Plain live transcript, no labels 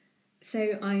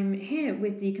So I'm here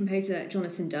with the composer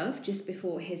Jonathan Dove just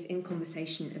before his In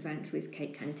Conversation event with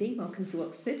Kate Kennedy. Welcome to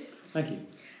Oxford. Thank you.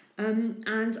 And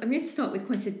I'm going to start with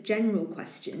quite a general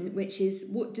question, which is,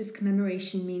 what does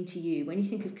commemoration mean to you? When you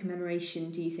think of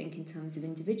commemoration, do you think in terms of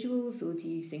individuals, or do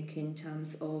you think in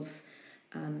terms of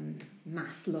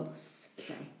mass loss,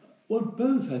 say? Well,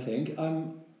 both, I think.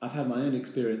 I've had my own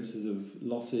experiences of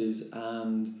losses,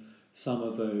 and some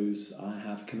of those I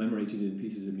have commemorated in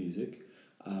pieces of music.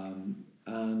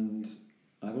 And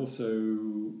I've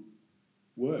also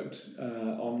worked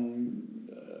on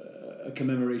a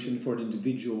commemoration for an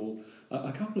individual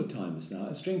a couple of times now.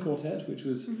 A string quartet, which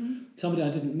was somebody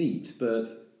I didn't meet, but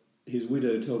his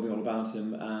widow told me all about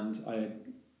him, and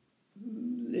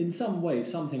in some way,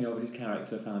 something of his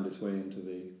character found its way into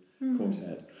the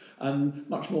quartet. And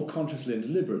much more consciously and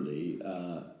deliberately,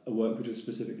 a work which was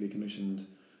specifically commissioned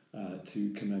to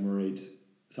commemorate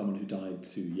someone who died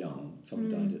too young, someone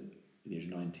who died at the age of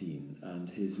 19, and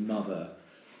his mother,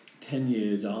 10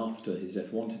 years after his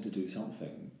death, wanted to do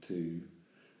something to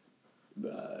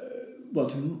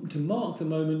to mark the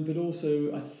moment, but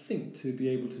also, I think, to be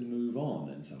able to move on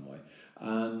in some way.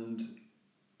 And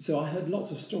so I heard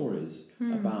lots of stories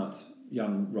about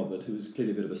young Robert, who was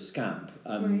clearly a bit of a scamp,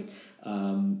 and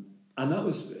and that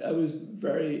was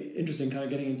very interesting, kind of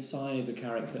getting inside the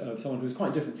character of someone who was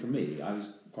quite different from me. I was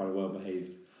quite a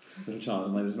well-behaved little child,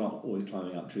 and I was not always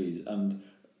climbing up trees. And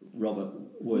Robert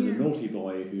was a naughty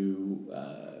boy who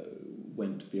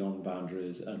went beyond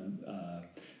boundaries and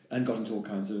got into all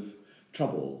kinds of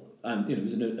trouble. And it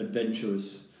was an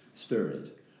adventurous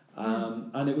spirit.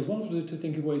 And it was wonderful to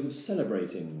think of ways of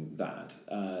celebrating that.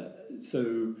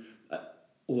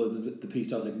 Although the piece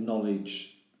does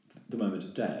acknowledge the moment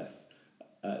of death,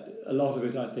 a lot of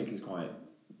it, I think, is quite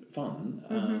fun.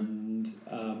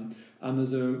 And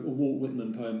there's a Walt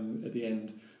Whitman poem at the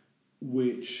end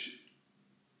which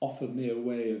offered me a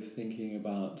way of thinking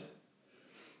about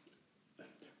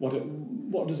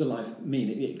what does a life mean.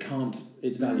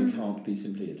 Its value can't be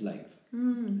simply its length.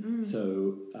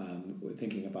 So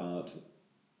thinking about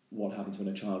what happens when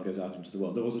a child goes out into the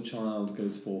world. There was a child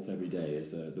goes forth every day, is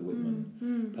the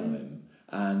Whitman poem,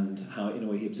 and how in a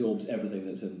way he absorbs everything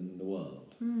that's in the world.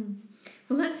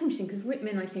 Well, that's interesting, because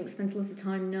Whitman, I think, spent a lot of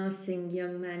time nursing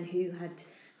young men who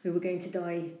were going to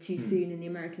die too soon in the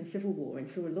American Civil War, and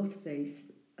saw a lot of those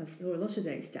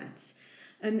deaths.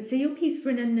 So your piece For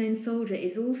an Unknown Soldier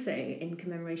is also in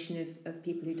commemoration of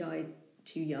people who died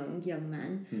too young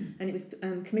men, and it was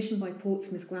commissioned by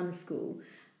Portsmouth Grammar School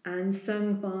and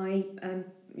sung by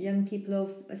young people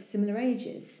of similar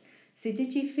ages. So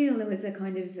did you feel there was a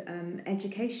kind of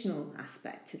educational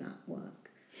aspect to that work?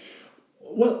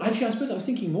 Well, actually, I suppose I was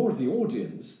thinking more of the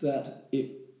audience, that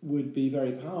it would be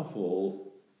very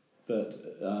powerful that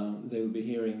they would be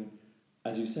hearing,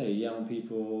 as you say, young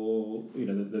people.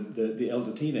 The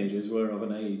elder teenagers were of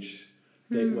an age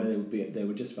where they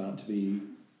were just about to be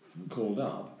called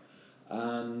up,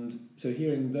 and so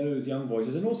hearing those young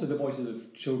voices, and also the voices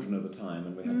of children of the time,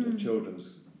 and we had a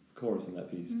children's chorus in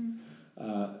that piece.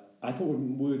 I thought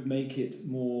would make it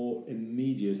more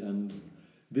immediate and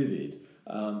vivid.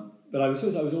 But I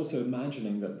suppose I was also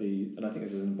imagining that and I think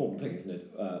this is an important thing, isn't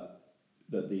it?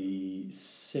 That the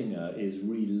singer is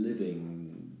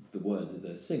reliving the words that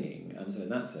they're singing, and so in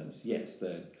that sense, yes,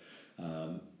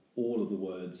 all of the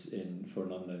words in For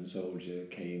an Unknown Soldier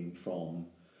came from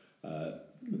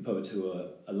poets who were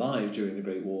alive during the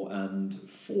Great War, and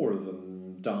 4 of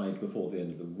them died before the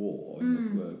end of the war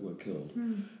and were killed.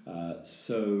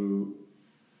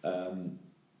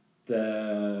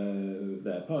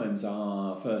 Their poems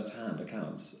are first-hand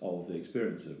accounts of the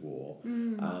experience of war,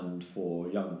 and for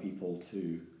young people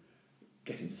to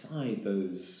get inside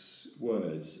those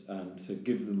words and to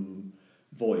give them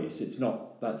voice.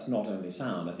 That's not only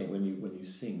sound. I think when you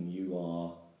sing, you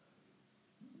are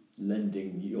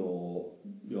lending your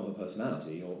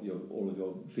personality, all of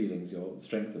your feelings, your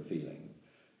strength of feeling,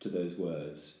 to those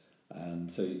words, and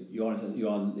so you are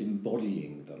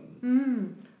embodying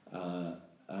them.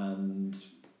 And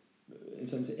in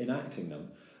some sense enacting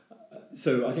them.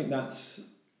 So I think that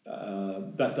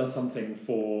does something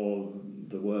for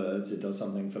the words, it does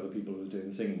something for the people who are doing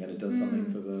the singing, and it does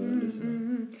something for the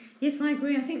listener. Yes, I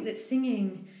agree. I think that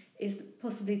singing is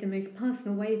possibly the most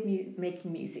personal way of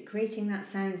making music. Creating that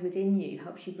sound within you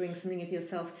helps you bring something of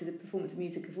yourself to the performance of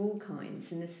music of all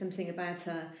kinds, and there's something about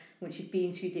once you've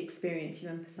been through the experience, you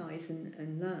empathise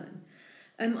and learn.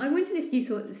 I wondered if you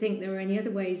think there were any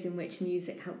other ways in which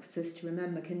music helps us to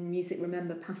remember. Can music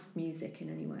remember past music in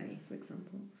any way, for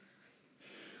example?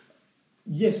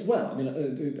 Yes, well, I mean,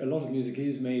 a lot of music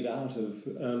is made out of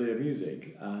earlier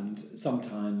music, and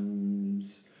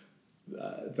sometimes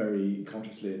very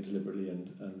consciously and deliberately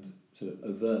and sort of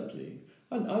overtly.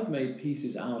 And I've made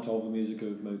pieces out of the music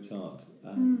of Mozart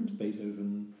and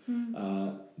Beethoven,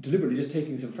 deliberately just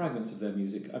taking some fragments of their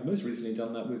music. I've most recently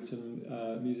done that with some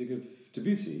music of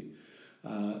Debussy,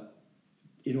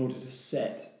 in order to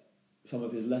set some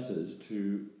of his letters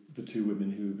to the two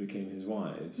women who became his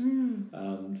wives,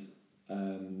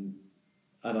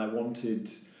 and I wanted,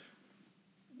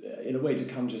 in a way, to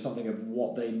conjure something of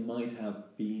what they might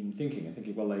have been thinking. And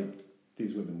thinking, well,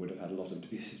 these women would have had a lot of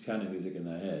Debussy's piano music in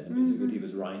their head, the music that he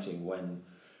was writing when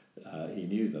he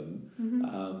knew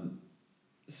them.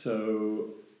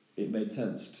 So it made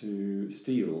sense to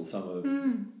steal some of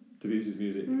Debussy's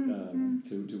music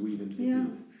to weave into the piece.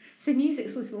 So music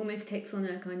sort of almost takes on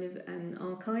a kind of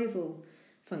archival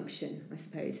function, I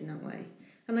suppose, in that way.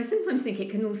 And I sometimes think it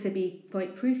can also be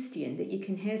quite Proustian, that you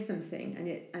can hear something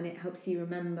and it helps you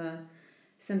remember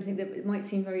something that might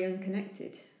seem very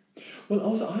unconnected. Well,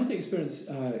 also I had the experience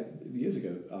years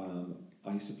ago.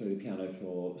 I used to play the piano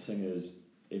for singers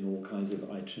in all kinds of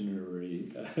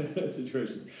itinerary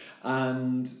situations,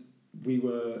 and we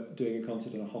were doing a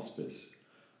concert in a hospice,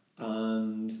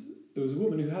 and there was a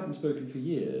woman who hadn't spoken for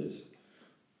years,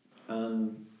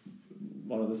 and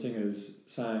one of the singers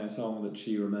sang a song that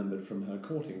she remembered from her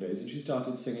courting days, and she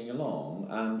started singing along,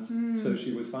 and so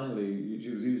she was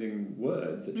using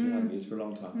words that she hadn't used for a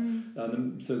long time,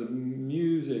 and so the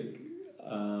music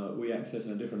we access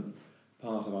in a different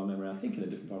part of our memory, I think in a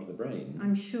different part of the brain.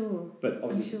 I'm sure. But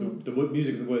obviously the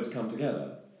music and the words come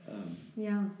together.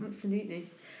 Yeah, absolutely.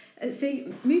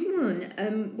 So moving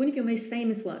on, one of your most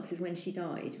famous works is When She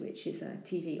Died, which is a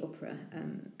TV opera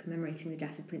commemorating the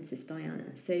death of Princess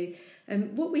Diana. So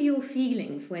what were your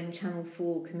feelings when Channel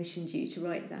 4 commissioned you to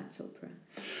write that opera?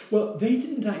 Well, they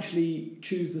didn't actually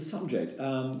choose the subject.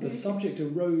 The subject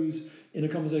arose in a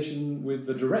conversation with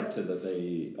the director that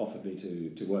they offered me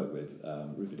to work with.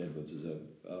 Rupert Edwards is a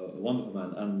wonderful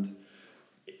man, and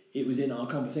it was in our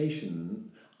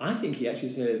conversation. I think he actually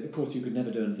said, of course, you could never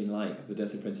do anything like the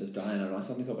death of Princess Diana. And I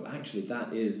suddenly thought, but actually,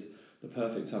 that is the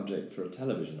perfect subject for a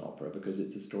television opera, because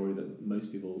it's a story that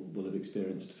most people will have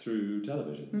experienced through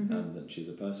television, and that she's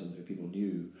a person who people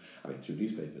knew, I mean, through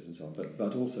newspapers and so on,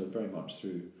 but also very much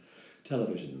through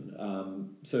television.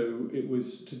 So it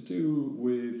was to do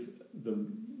with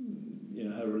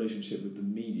her relationship with the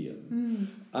medium.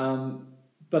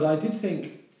 But I did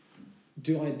think,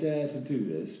 do I dare to do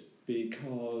this?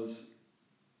 Because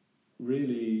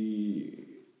really,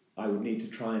 I would need to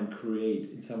try and create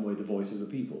in some way the voice of the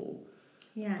people.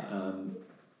 Yes.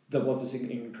 There was this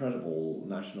incredible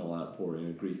national outpouring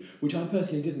of grief, which I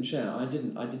personally didn't share. I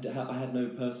had no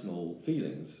personal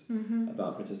feelings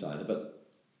about Princess Diana, but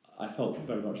I felt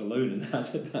very much alone in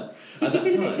that at that Did you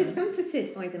feel time. a bit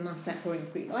discomforted by the mass outpouring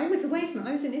of grief? I was away from it.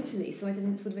 I was in Italy, so I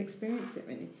didn't sort of experience it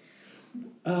really.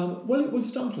 Well, it was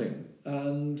startling,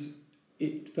 and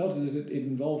it felt that it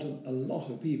involved a lot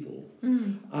of people.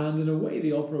 And in a way,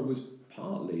 the opera was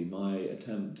partly my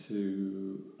attempt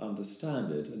to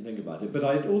understand it and think about it. But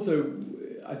I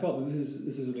felt that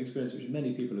this is an experience which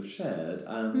many people have shared,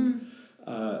 and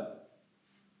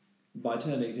by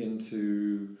turning it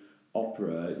into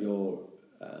opera, you're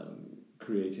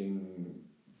creating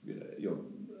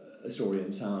a story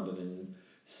in sound and in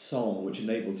song, which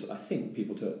enables, I think,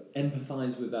 people to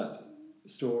empathise with that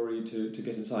story, to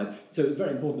get inside. So it was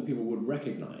very important that people would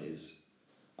recognise.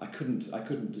 I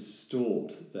couldn't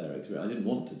distort their experience. I didn't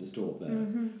want to distort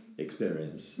their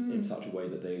experience in such a way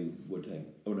that they would think,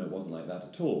 oh no, it wasn't like that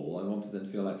at all. I wanted them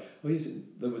to feel like, oh yes,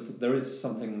 there is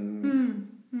something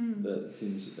that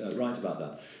seems right about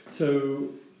that.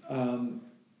 So.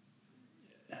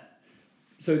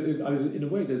 In a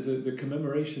way, the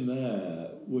commemoration there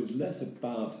was less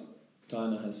about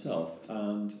Diana herself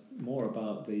and more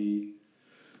about the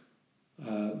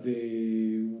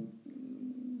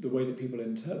way that people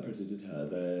interpreted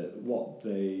her, what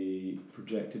they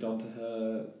projected onto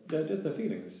her, their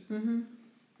feelings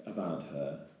about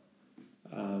her.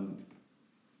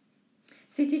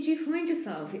 So did you find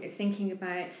yourself thinking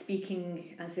about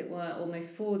speaking, as it were,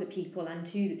 almost for the people and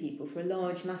to the people, for a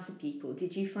large mass of people?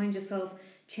 Did you find yourself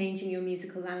changing your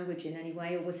musical language in any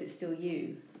way, or was it still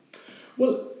you?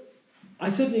 Well, I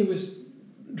certainly was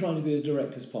trying to be as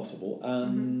direct as possible,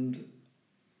 and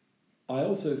I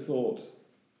also thought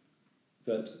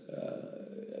that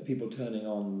people turning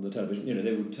on the television,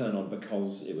 they would turn on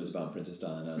because it was about Princess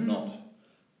Diana, not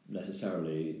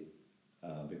necessarily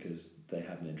because they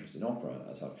had an interest in opera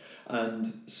as such.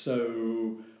 And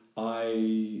so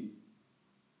I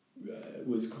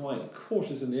was quite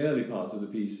cautious in the early parts of the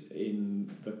piece in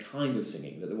the kind of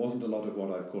singing, that there wasn't a lot of what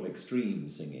I'd call extreme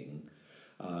singing,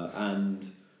 and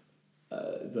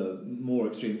the more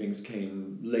extreme things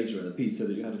came later in the piece, so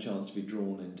that you had a chance to be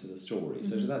drawn into the story. Mm-hmm.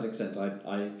 So to that extent,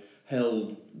 I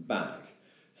held back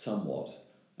somewhat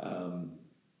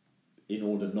in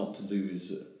order not to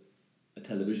lose a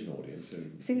television audience.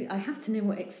 So I have to know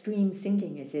what extreme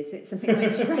singing is. Is it something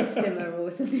like Sprechstimme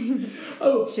or something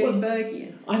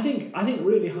Schoenbergian? Well, I think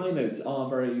really high notes are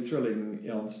very thrilling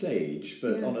on stage,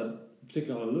 but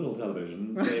particularly on a little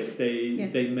television, right.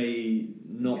 they may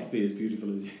not be as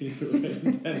beautiful as you were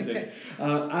intending. Okay.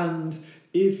 And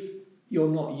if you're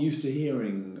not used to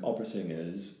hearing opera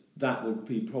singers, that would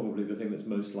be probably the thing that's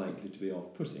most likely to be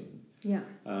off-putting. Yeah.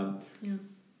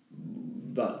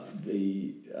 But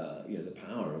the the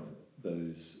power of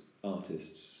those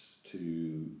artists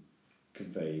to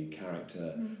convey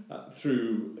character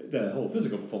through their whole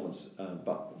physical performance,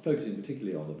 but focusing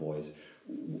particularly on the voice,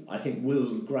 I think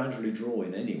will gradually draw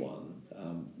in anyone,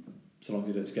 so long as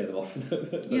you don't scare them off in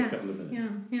those couple of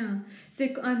minutes. Yeah. So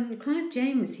Clive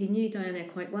James, who knew Diana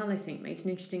quite well, I think, made an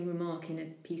interesting remark in a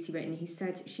piece he wrote, and he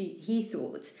said he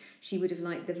thought she would have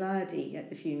liked the Verdi at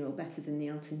the funeral better than the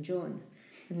Elton John,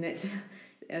 and that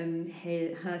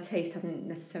her taste hadn't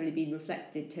necessarily been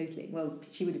reflected totally. Well,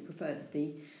 she would have preferred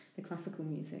the classical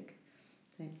music.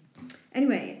 So,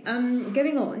 anyway,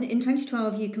 going on, in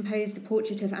 2012 you composed a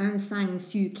portrait of Aung San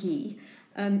Suu Kyi,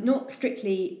 not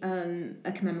strictly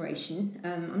a commemoration.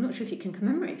 I'm not sure if you can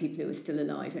commemorate people who are still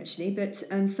alive, actually, but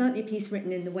certainly a piece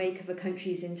written in the wake of a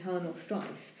country's internal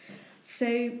strife.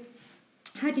 So,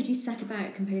 how did you set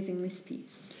about composing this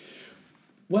piece?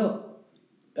 Well,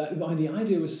 the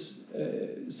idea was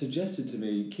suggested to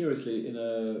me curiously in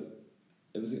a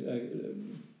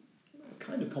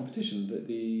kind of competition that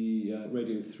the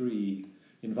Radio 3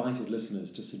 invited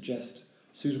listeners to suggest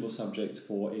suitable subjects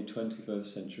for a 21st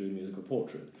century musical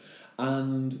portrait.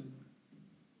 And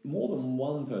more than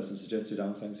one person suggested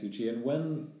Aung San Suu Kyi, and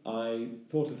when I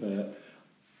thought of her,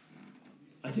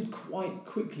 I did quite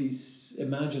quickly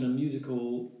imagine a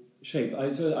musical shape. I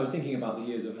was thinking about the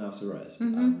years of house arrest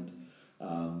and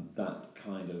that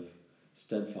kind of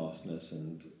steadfastness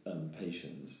and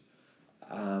patience.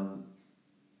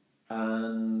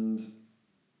 And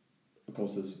of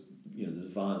course, there's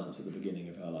violence at the beginning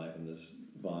of her life, and there's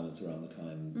violence around the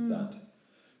time that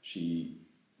she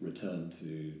returned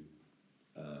to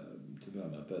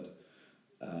Burma. But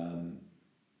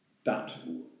that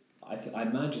I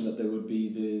imagine that there would be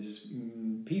this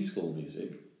peaceful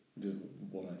music,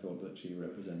 what I thought that she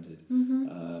represented,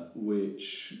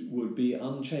 which would be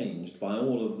unchanged by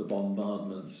all of the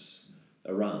bombardments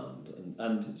around,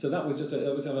 and so that was just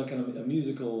a kind of a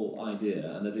musical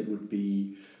idea, and that it would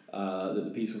be that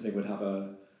the peaceful thing would have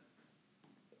a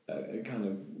kind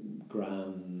of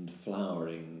grand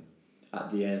flowering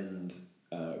at the end,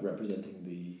 representing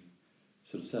the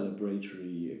sort of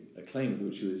celebratory acclaim with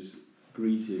which she was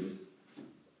greeted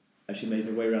as she made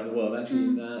her way around the world. Actually,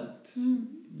 in that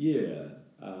year.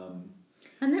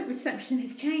 And that reception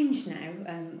has changed now,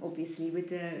 obviously, with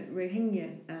the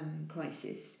Rohingya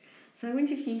crisis. So I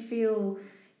wonder if you feel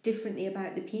differently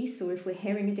about the piece, or if we're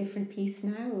hearing a different piece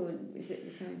now, or is it the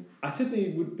same? I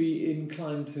certainly would be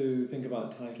inclined to think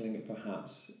about titling it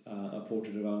perhaps A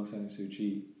Portrait of Aung San Suu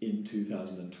Kyi in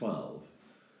 2012,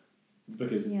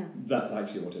 because that's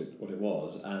actually what it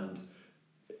was, and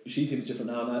she seems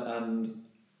different now, and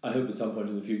I hope at some point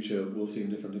in the future will seem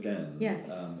different again,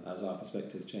 as our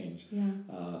perspectives change.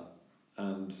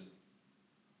 And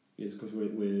yes, of course,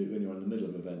 when you're in the middle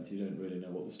of events, you don't really know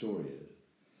what the story is.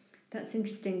 That's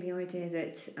interesting, the idea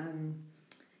that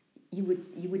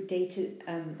you would date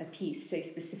a piece so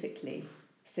specifically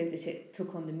so that it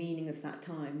took on the meaning of that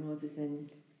time rather than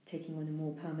taking on a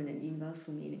more permanent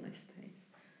universal meaning, I suppose.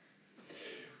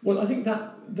 Well, I think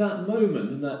that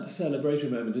moment and that celebratory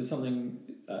moment is something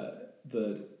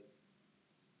that,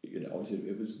 obviously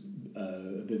it was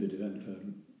a vivid event for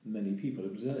many people.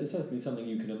 It's certainly something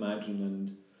you can imagine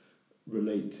and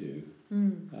relate to.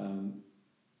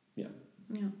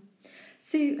 Yeah.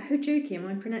 So Hojoki, am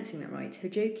I pronouncing that right?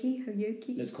 Hojoki?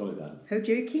 Let's call it that.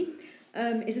 Hojoki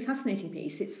is a fascinating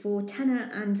piece. It's for tenor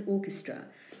and orchestra.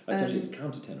 It's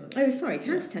countertenor.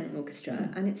 Countertenor and orchestra,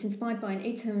 and it's inspired by an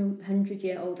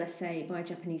 800-year-old essay by a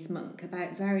Japanese monk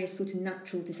about various sort of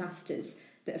natural disasters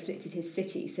that afflicted his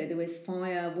city. So there was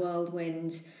fire,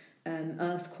 whirlwind,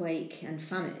 earthquake, and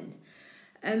famine.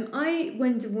 I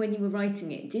wonder, when you were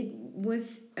writing it,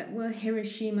 were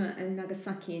Hiroshima and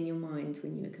Nagasaki in your mind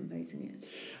when you were composing it?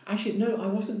 Actually, no, I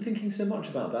wasn't thinking so much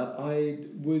about that. I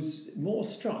was more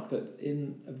struck that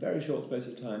in a very short space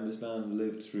of time, this man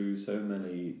lived through so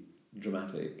many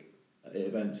dramatic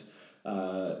events,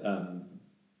 sort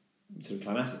of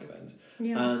climatic events,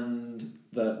 and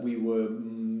that we were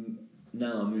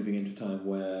now moving into a time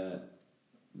where,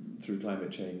 through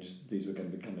climate change, these were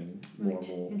going to be becoming more and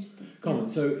more common.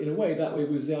 So in a way, that it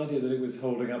was the idea that it was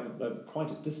holding up quite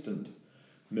a distant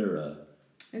mirror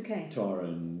to our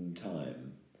own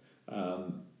time.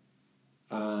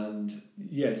 And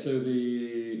yeah, so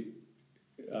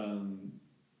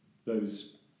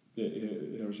those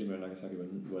Hiroshima and Nagasaki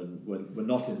were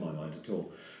not in my mind at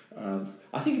all.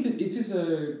 I think it is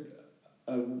a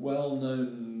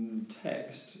well-known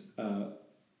text,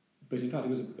 but in fact it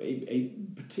was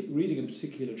reading a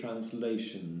particular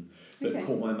translation that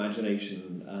caught my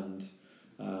imagination, and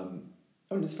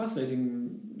I mean, it's a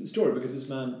fascinating story because this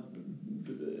man,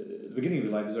 at the beginning of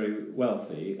his life, is very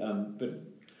wealthy, but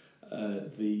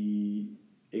the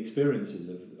experiences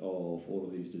of all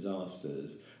of these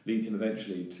disasters leads him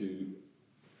eventually to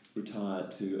retire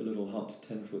to a little hut,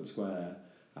 10 foot square,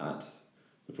 at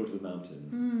the foot of the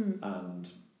mountain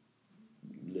and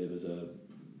live as a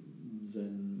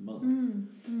Zen monk,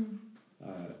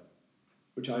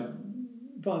 which I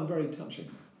found very touching.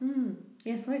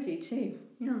 Yes, I do too.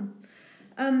 Yeah.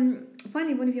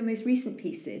 Finally, one of your most recent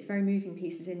pieces, very moving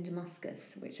pieces, in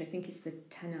Damascus, which I think is for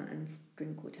tenor and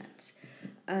string quartet.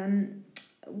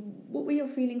 What were your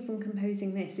feelings on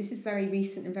composing this? This is very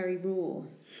recent and very raw.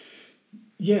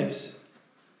 Yes.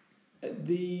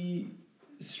 The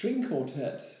string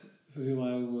quartet for whom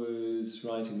I was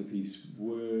writing the piece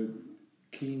were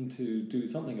keen to do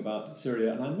something about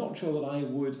Syria, and I'm not sure that I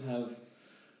would have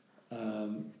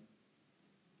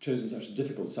chosen such a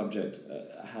difficult subject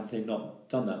had they not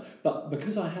done that. But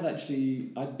because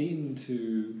I'd been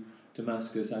to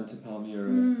Damascus and to Palmyra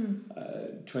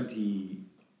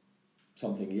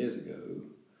 20-something years ago,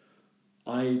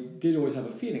 I did always have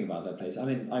a feeling about that place. I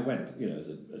mean, I went, as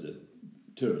a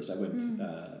tourist. I went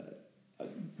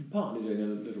partly doing a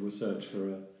little research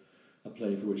for a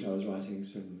play for which I was writing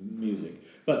some music.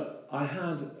 But I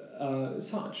had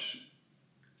such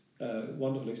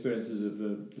wonderful experiences of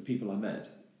the people I met,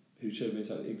 who showed me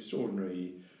such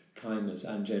extraordinary kindness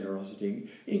and generosity,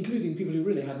 including people who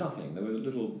really had nothing. There was a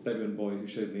little Bedouin boy who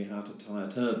showed me how to tie a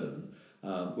turban,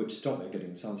 which stopped me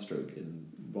getting sunstroke in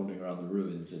wandering around the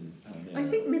ruins in Palmyra. I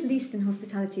think Middle Eastern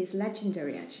hospitality is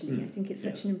legendary, actually. I think it's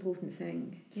such an important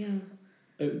thing. Yeah.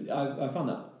 I found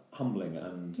that humbling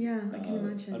and I can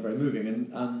imagine. and very moving.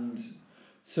 And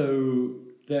so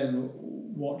then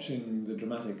watching the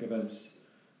dramatic events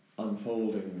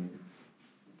unfolding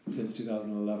since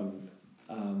 2011,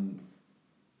 and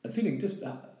feeling just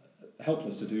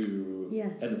helpless to do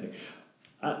anything.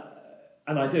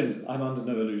 And I'm under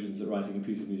no illusions that writing a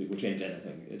piece of music will change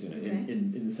anything.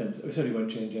 In the sense, it certainly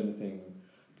won't change anything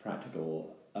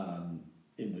practical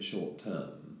in the short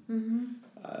term.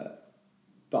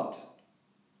 But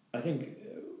I think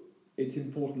it's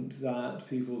important that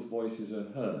people's voices are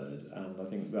heard, and I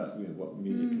think that what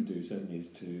music can do certainly is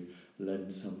to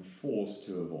lend some force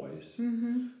to a voice,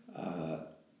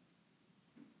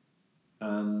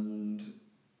 and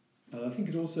I think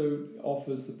it also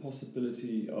offers the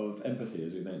possibility of empathy,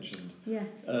 as we mentioned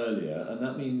earlier, and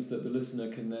that means that the listener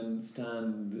can then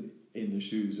stand in the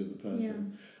shoes of the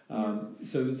person.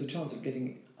 So there's a chance of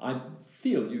getting. I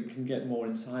feel you can get more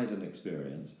inside an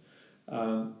experience.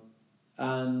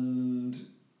 And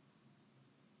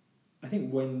I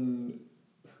think when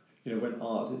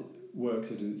art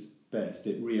works at its best,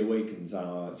 it reawakens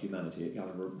our humanity. It kind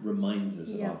of reminds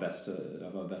us of our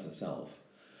better self.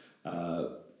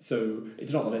 So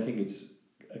it's not that I think it's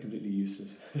a completely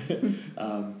useless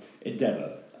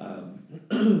endeavour.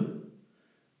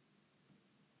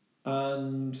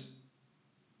 And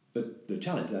the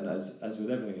challenge then, as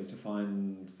with everything, is to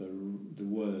find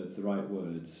the right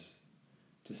words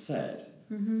to set.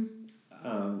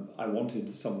 I wanted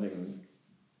something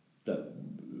that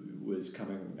was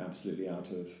coming absolutely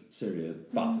out of Syria,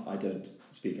 but I don't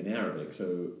speak any Arabic,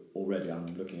 so already I'm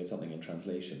looking at something in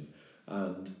translation,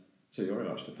 and so you're very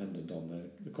much dependent on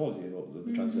the quality of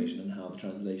the translation and how the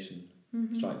translation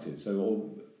strikes you. So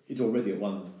it's already at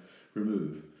one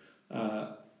remove,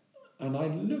 and I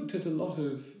looked at a lot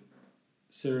of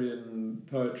Syrian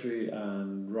poetry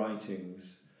and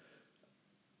writings,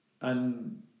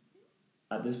 and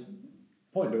at this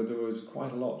point there was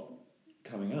quite a lot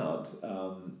coming out,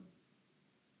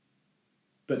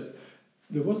 but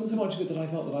there wasn't so much of it that I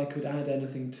felt that I could add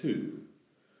anything to.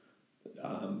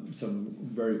 Some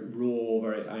very raw,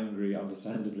 very angry,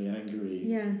 understandably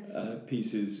angry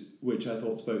pieces, which I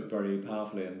thought spoke very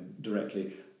powerfully and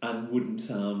directly, and wouldn't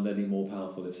sound any more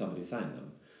powerful if somebody sang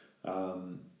them.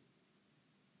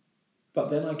 But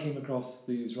then I came across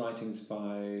these writings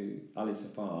by Ali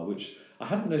Safar, which I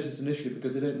hadn't noticed initially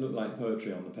because they don't look like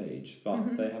poetry on the page,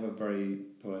 but they have a very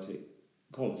poetic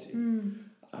quality, Mm.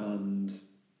 and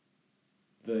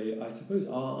they, I suppose,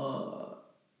 are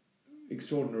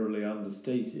extraordinarily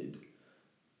understated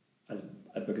as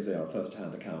because they are a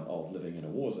first-hand account of living in a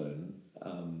war zone,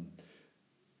 um,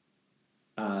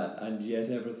 and yet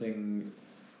everything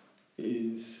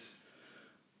is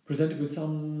presented with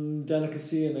some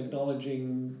delicacy and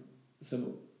acknowledging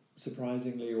some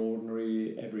surprisingly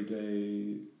ordinary,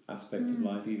 everyday aspects of Mm.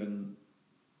 life, even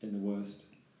in the worst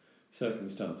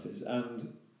circumstances. And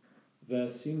there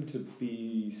seemed to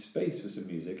be space for some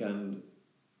music, and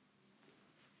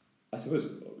I suppose,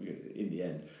 in the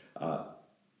end,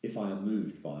 if I am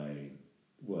moved by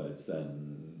words,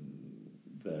 then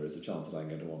there is a chance that I'm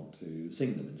going to want to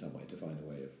sing them in some way, to find a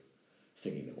way of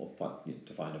singing them, or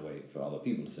to find a way for other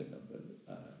people to sing them. But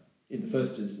in the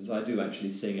first instance, I do actually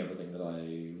sing everything that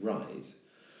I write,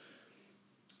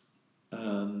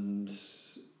 and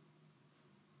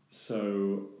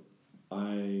so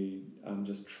I am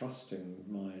just trusting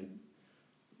my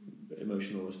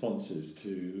emotional responses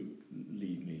to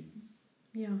lead me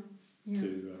Yeah. Yeah.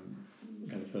 to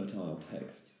kind of fertile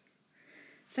text.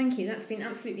 Thank you. That's been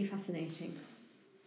absolutely fascinating.